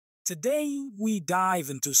Today, we dive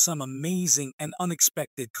into some amazing and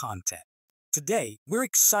unexpected content. Today, we're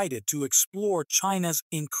excited to explore China's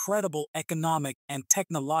incredible economic and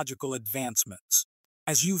technological advancements.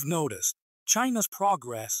 As you've noticed, China's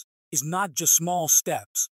progress is not just small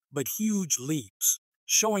steps, but huge leaps,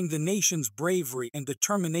 showing the nation's bravery and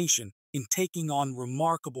determination in taking on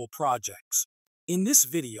remarkable projects. In this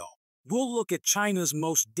video, we'll look at China's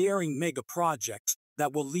most daring mega projects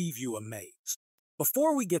that will leave you amazed.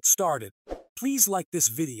 Before we get started, please like this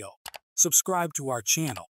video, subscribe to our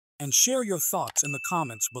channel, and share your thoughts in the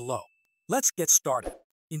comments below. Let's get started.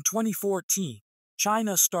 In 2014,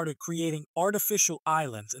 China started creating artificial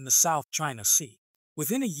islands in the South China Sea.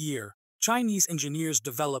 Within a year, Chinese engineers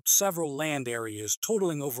developed several land areas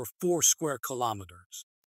totaling over 4 square kilometers.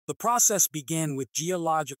 The process began with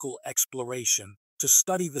geological exploration to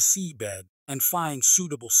study the seabed and find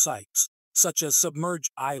suitable sites, such as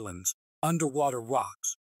submerged islands, underwater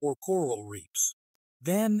rocks, or coral reefs.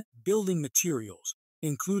 Then, building materials,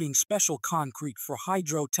 including special concrete for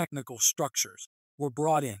hydrotechnical structures, were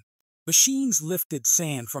brought in. Machines lifted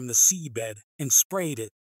sand from the seabed and sprayed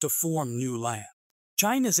it to form new land.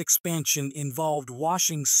 China's expansion involved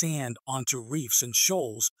washing sand onto reefs and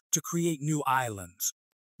shoals to create new islands.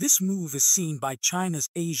 This move is seen by China's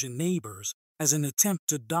Asian neighbors as an attempt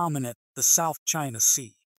to dominate the South China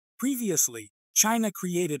Sea. Previously, China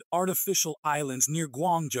created artificial islands near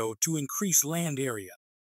Guangzhou to increase land area.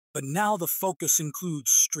 But now the focus includes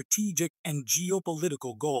strategic and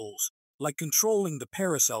geopolitical goals, like controlling the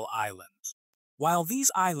Paracel Islands. While these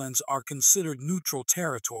islands are considered neutral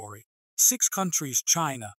territory, 6 countries,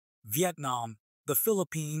 China, Vietnam, the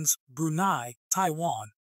Philippines, Brunei,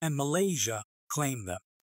 Taiwan, and Malaysia, claim them.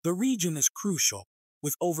 The region is crucial,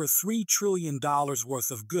 with over $3 trillion worth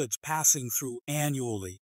of goods passing through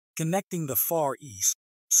annually, connecting the Far East,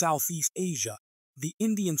 Southeast Asia, the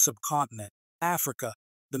Indian subcontinent, Africa,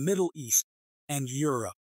 the Middle East, and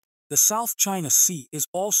Europe. The South China Sea is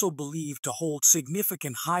also believed to hold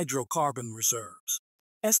significant hydrocarbon reserves.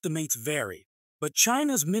 Estimates vary, but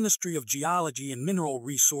China's Ministry of Geology and Mineral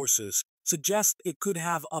Resources suggests it could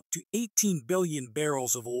have up to 18 billion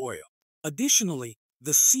barrels of oil. Additionally,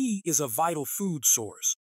 the sea is a vital food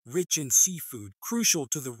source, rich in seafood, crucial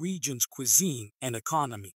to the region's cuisine and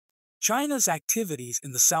economy. China's activities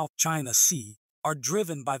in the South China Sea are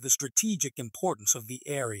driven by the strategic importance of the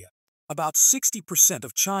area. About 60%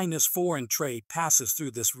 of China's foreign trade passes through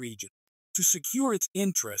this region. To secure its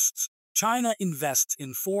interests, China invests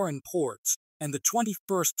in foreign ports and the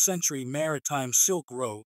 21st century maritime Silk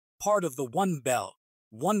Road, part of the One Belt,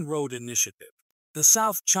 One Road initiative. The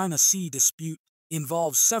South China Sea dispute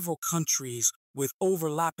involves several countries with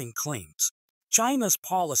overlapping claims. China's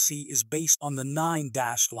policy is based on the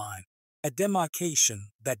Nine-Dash Line, a demarcation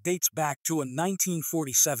that dates back to a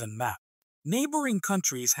 1947 map. Neighboring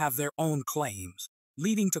countries have their own claims,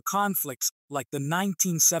 leading to conflicts like the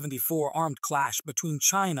 1974 armed clash between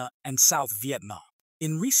China and South Vietnam.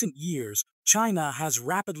 In recent years, China has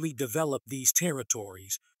rapidly developed these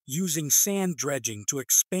territories, using sand dredging to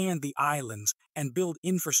expand the islands and build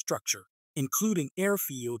infrastructure, including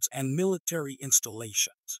airfields and military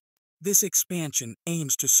installations. This expansion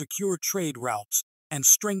aims to secure trade routes and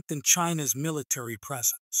strengthen China's military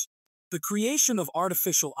presence. The creation of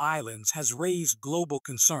artificial islands has raised global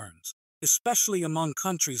concerns, especially among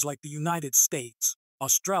countries like the United States,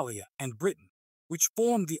 Australia, and Britain, which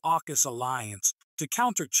formed the AUKUS alliance to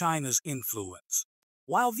counter China's influence.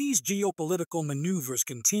 While these geopolitical maneuvers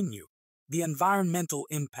continue, the environmental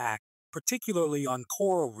impact, particularly on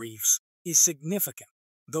coral reefs, is significant,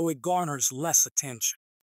 though it garners less attention.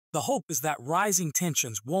 The hope is that rising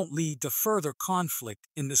tensions won't lead to further conflict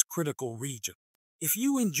in this critical region. If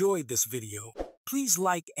you enjoyed this video, please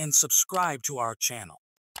like and subscribe to our channel.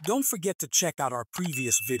 Don't forget to check out our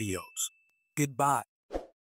previous videos. Goodbye.